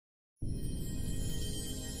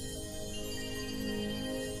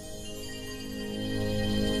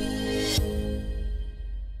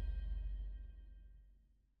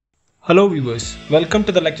Hello viewers, welcome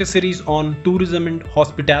to the lecture series on tourism and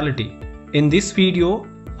hospitality. In this video,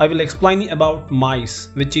 I will explain about MICE,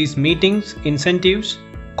 which is meetings, incentives,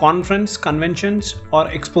 conference, conventions or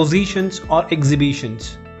expositions or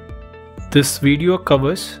exhibitions. This video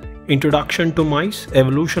covers introduction to MICE,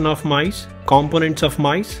 evolution of MICE, components of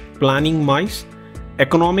MICE, planning MICE,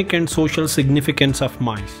 economic and social significance of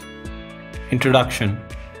MICE. Introduction.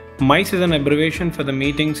 MICE is an abbreviation for the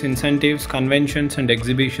Meetings, Incentives, Conventions and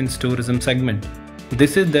Exhibitions Tourism segment.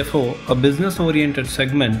 This is therefore a business-oriented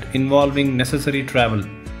segment involving necessary travel.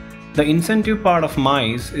 The incentive part of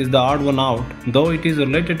MICE is the odd one out, though it is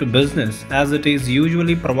related to business as it is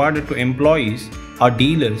usually provided to employees or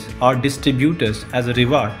dealers or distributors as a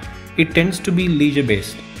reward. It tends to be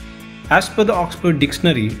leisure-based. As per the Oxford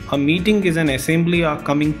Dictionary, a meeting is an assembly or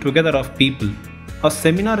coming together of people. A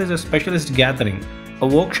seminar is a specialist gathering. A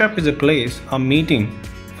workshop is a place, a meeting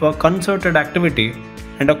for concerted activity,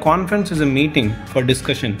 and a conference is a meeting for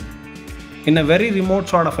discussion. In a very remote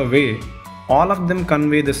sort of a way, all of them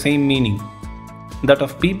convey the same meaning, that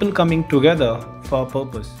of people coming together for a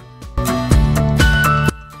purpose.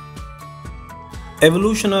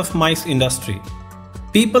 Evolution of MICE industry.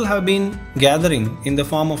 People have been gathering in the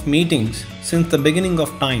form of meetings since the beginning of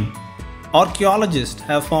time. Archaeologists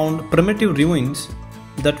have found primitive ruins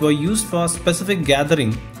that were used for specific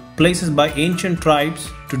gathering places by ancient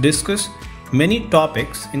tribes to discuss many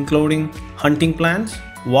topics including hunting plans,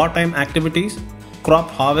 wartime activities, crop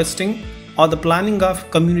harvesting, or the planning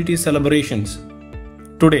of community celebrations.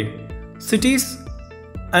 Today, cities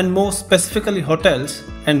and more specifically hotels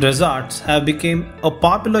and resorts have become a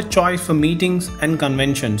popular choice for meetings and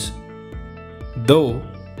conventions. Though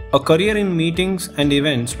a career in meetings and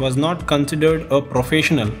events was not considered a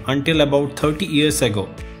professional until about 30 years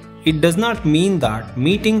ago. It does not mean that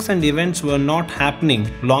meetings and events were not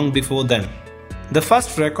happening long before then. The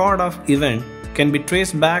first record of event can be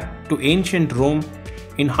traced back to ancient Rome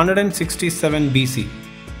in 167 BC.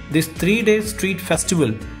 This 3-day street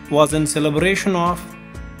festival was in celebration of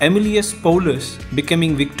Aemilius Paulus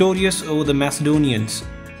becoming victorious over the Macedonians.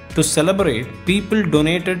 To celebrate, people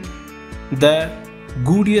donated their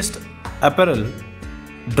goodiest apparel,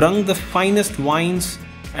 drank the finest wines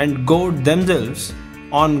and gorged themselves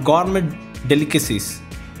on gourmet delicacies.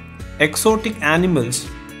 Exotic animals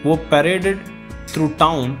were paraded through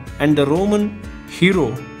town and the Roman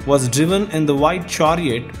hero was driven in the white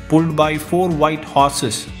chariot pulled by 4 white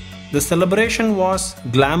horses. The celebration was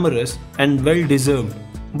glamorous and well deserved,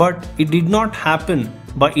 but it did not happen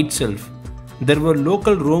by itself. There were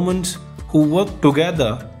local Romans who worked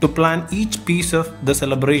together to plan each piece of the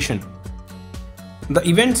celebration. The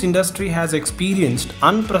events industry has experienced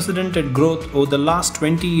unprecedented growth over the last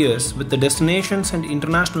 20 years with the destinations and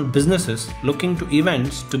international businesses looking to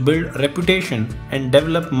events to build reputation and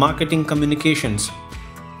develop marketing communications.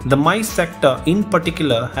 The MICE sector in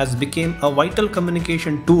particular has become a vital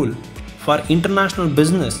communication tool for international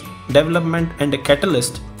business development and a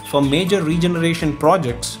catalyst for major regeneration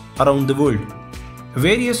projects around the world.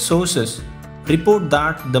 Various sources report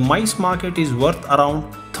that the MICE market is worth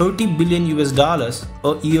around $30 billion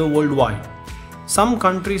a year worldwide. Some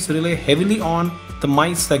countries rely heavily on the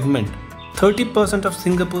MICE segment. 30% of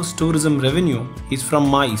Singapore's tourism revenue is from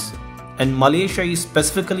MICE, and Malaysia is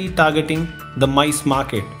specifically targeting the MICE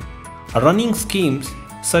market. Running schemes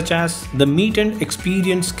such as the Meet and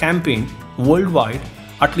Experience campaign worldwide,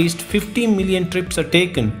 at least 50 million trips are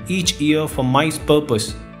taken each year for MICE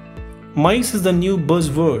purpose. MICE is the new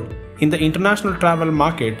buzzword in the international travel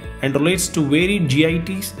market and relates to varied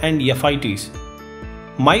GITs and FITs.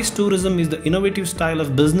 MICE tourism is the innovative style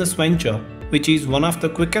of business venture which is one of the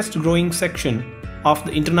quickest growing section of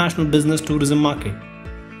the international business tourism market.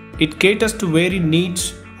 It caters to varied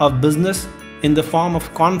needs of business in the form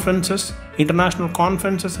of conferences, international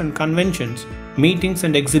conferences and conventions, meetings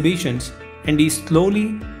and exhibitions, and is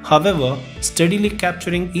slowly, however, steadily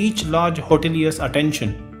capturing each large hotelier's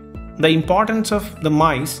attention. The importance of the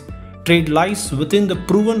MICE trade lies within the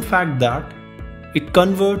proven fact that it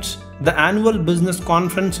converts the annual business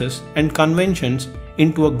conferences and conventions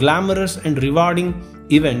into a glamorous and rewarding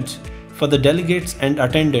events for the delegates and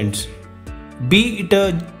attendants. Be it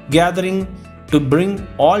a gathering to bring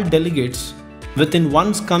all delegates within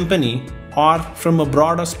one's company or from a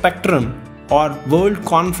broader spectrum or world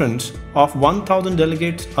conference of 1000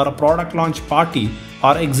 delegates or a product launch party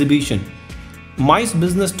or exhibition. MICE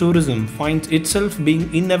business tourism finds itself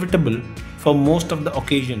being inevitable for most of the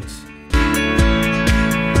occasions.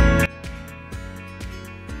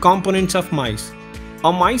 Components of MICE.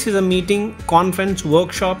 A MICE is a meeting, conference,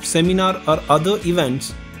 workshop, seminar or other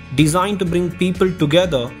events designed to bring people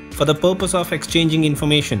together for the purpose of exchanging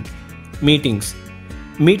information. meetings.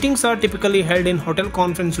 Meetings are typically held in hotel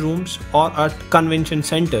conference rooms or at convention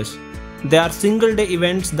centers. They are single-day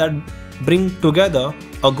events that bring together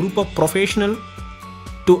a group of professionals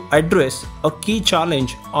to address a key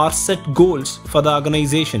challenge or set goals for the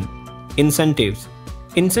organization. Incentives.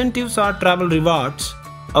 Incentives are travel rewards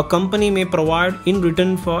a company may provide in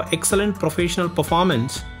return for excellent professional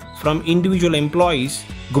performance from individual employees,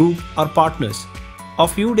 group or partners. A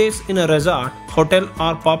few days in a resort, hotel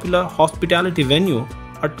or popular hospitality venue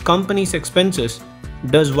at company's expenses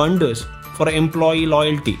does wonders for employee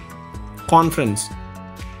loyalty. Conference.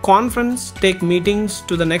 Conferences take meetings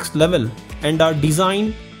to the next level and are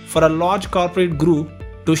designed for a large corporate group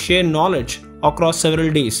to share knowledge across several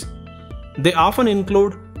days. They often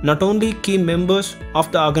include not only key members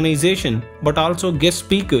of the organization but also guest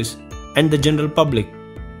speakers and the general public.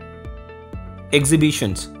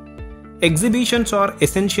 Exhibitions. Exhibitions are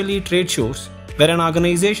essentially trade shows where an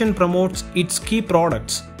organization promotes its key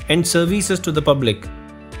products and services to the public.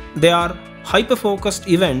 They are hyper-focused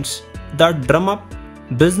events that drum up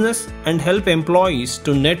business and help employees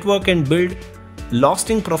to network and build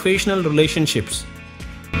lasting professional relationships.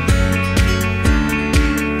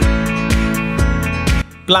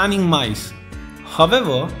 Planning MICE.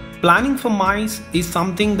 However, planning for MICE is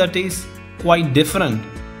something that is quite different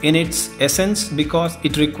in its essence because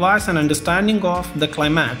it requires an understanding of the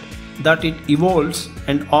climate that it evolves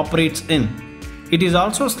and operates in. It is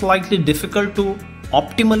also slightly difficult to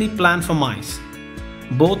optimally plan for MICE.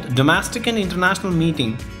 Both domestic and international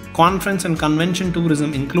meeting, conference and convention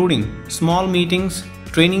tourism including small meetings,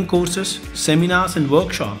 training courses, seminars and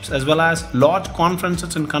workshops as well as large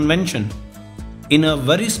conferences and convention in a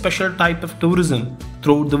very special type of tourism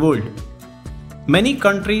throughout the world. Many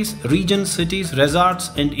countries, regions, cities, resorts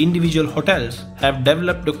and individual hotels have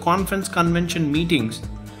developed conference convention meetings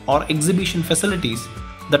or exhibition facilities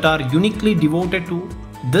that are uniquely devoted to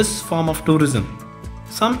this form of tourism.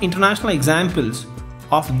 Some international examples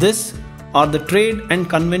of this are the Trade and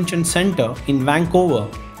Convention Center in Vancouver,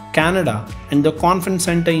 Canada and the Conference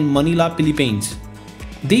Center in Manila, Philippines.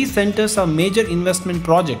 These centers are major investment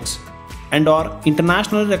projects and are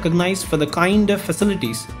internationally recognized for the kind of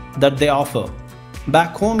facilities that they offer.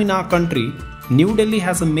 Back home in our country, New Delhi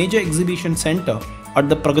has a major exhibition center at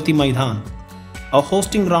the Pragati Maidan, a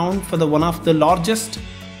hosting ground for one of the largest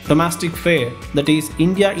domestic fair, that is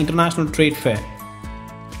India International Trade Fair.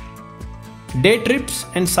 Day trips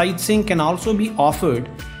and sightseeing can also be offered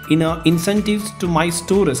in incentives to MICE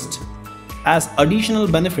tourists as additional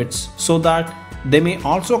benefits so that they may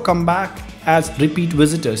also come back as repeat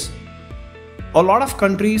visitors. A lot of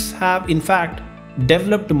countries have in fact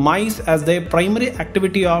developed MICE as their primary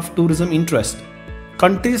activity of tourism interest.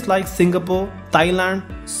 Countries like Singapore, Thailand,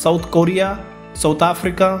 South Korea, South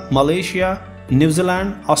Africa, Malaysia, New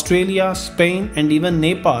Zealand, Australia, Spain and even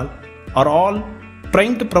Nepal are all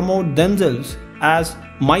trying to promote themselves as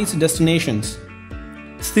MICE destinations.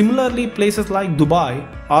 Similarly, places like Dubai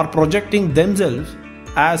are projecting themselves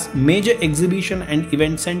as major exhibition and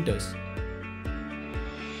event centers.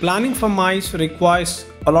 Planning for MICE requires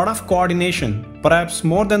a lot of coordination, perhaps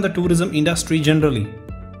more than the tourism industry generally.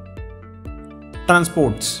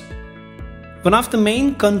 Transports. One of the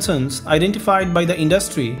main concerns identified by the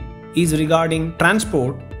industry is regarding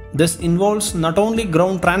transport. This involves not only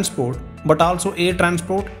ground transport but also air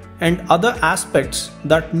transport and other aspects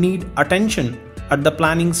that need attention at the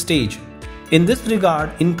planning stage. In this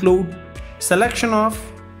regard include selection of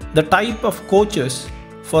the type of coaches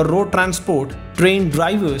for road transport, trained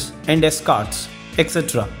drivers and escorts,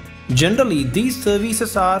 etc. Generally, these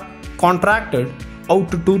services are contracted out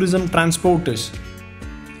to tourism transporters.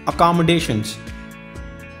 Accommodations.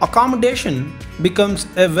 Accommodation becomes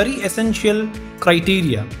a very essential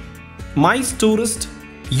criteria. MICE tourists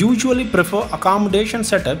usually prefer accommodation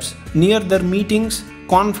setups near their meetings,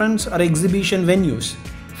 conference or exhibition venues.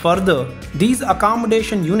 Further, these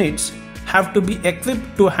accommodation units have to be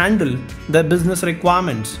equipped to handle their business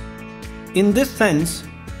requirements. In this sense,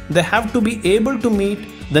 they have to be able to meet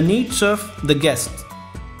the needs of the guests.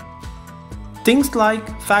 Things like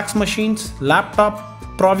fax machines, laptop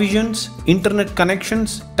provisions, internet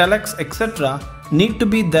connections, telex, etc. need to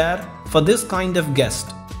be there for this kind of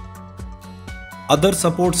guest. Other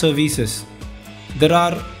support services. There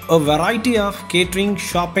are a variety of catering,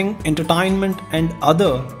 shopping, entertainment and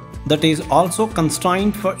other that is also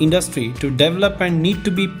constrained for industry to develop and need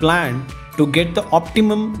to be planned to get the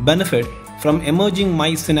optimum benefit from emerging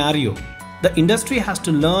MICE scenario. The industry has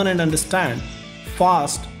to learn and understand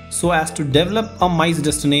fast so as to develop a MICE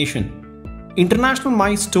destination. International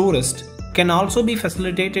MICE tourists can also be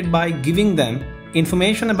facilitated by giving them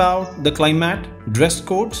information about the climate, dress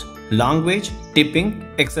codes, language, tipping,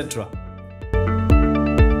 etc.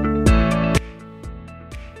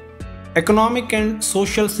 Economic and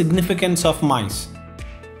social significance of MICE.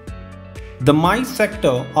 The MICE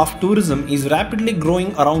sector of tourism is rapidly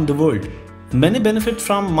growing around the world. Many benefits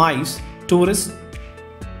from MICE tourists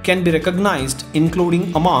can be recognized,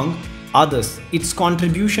 including among others its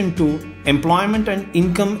contribution to employment and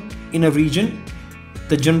income in a region,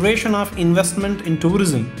 the generation of investment in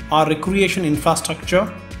tourism or recreation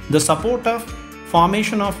infrastructure, the support of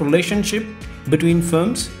formation of relationship between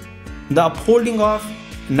firms, the upholding of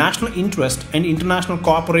national interest and international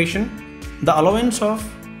cooperation, the allowance of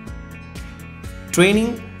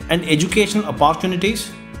training and educational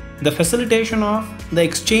opportunities, the facilitation of the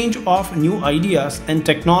exchange of new ideas and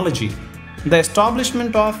technology, the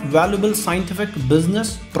establishment of valuable scientific,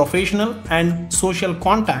 business, professional and social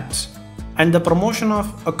contacts, and the promotion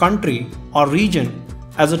of a country or region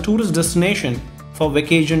as a tourist destination for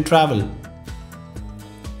vacation travel.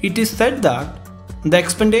 It is said that the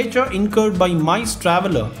expenditure incurred by MICE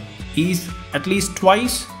traveler is at least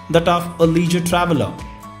twice that of a leisure traveler.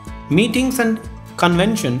 Meetings and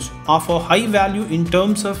conventions offer high value in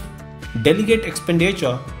terms of delegate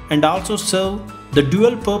expenditure and also serve the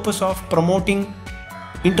dual purpose of promoting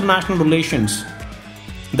international relations.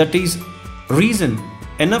 That is reason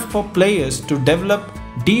enough for players to develop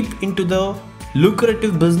deep into the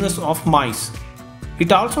lucrative business of MICE.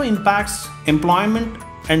 It also impacts employment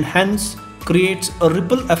and hence creates a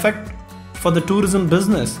ripple effect for the tourism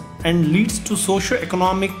business and leads to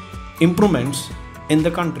socio-economic improvements in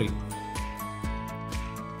the country.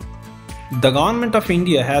 The Government of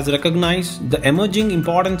India has recognized the emerging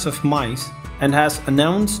importance of MICE and has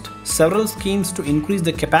announced several schemes to increase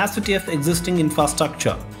the capacity of existing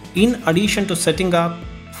infrastructure, in addition to setting up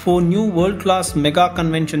 4 new world-class mega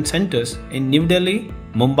convention centers in New Delhi,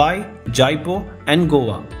 Mumbai, Jaipur and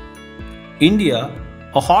Goa. India,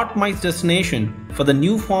 a hot MICE destination for the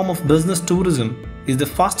new form of business tourism, is the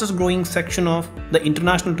fastest growing section of the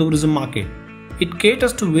international tourism market. It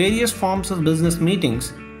caters to various forms of business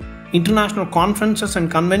meetings, international conferences and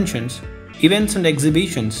conventions, events and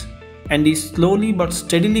exhibitions, and is slowly but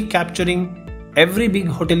steadily capturing every big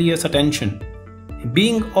hotelier's attention.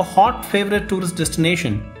 Being a hot favorite tourist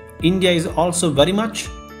destination, India is also very much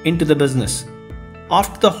into the business.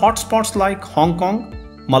 After the hotspots like Hong Kong,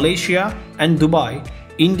 Malaysia and Dubai,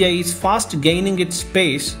 India is fast gaining its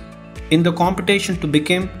space in the competition to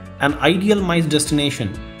become an ideal MICE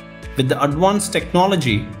destination. With the advanced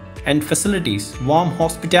technology and facilities, warm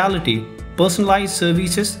hospitality, personalized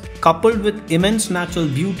services coupled with immense natural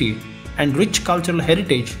beauty and rich cultural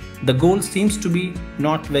heritage, the goal seems to be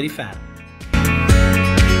not very far.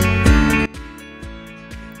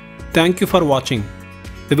 Thank you for watching.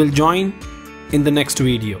 We will join in the next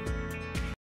video.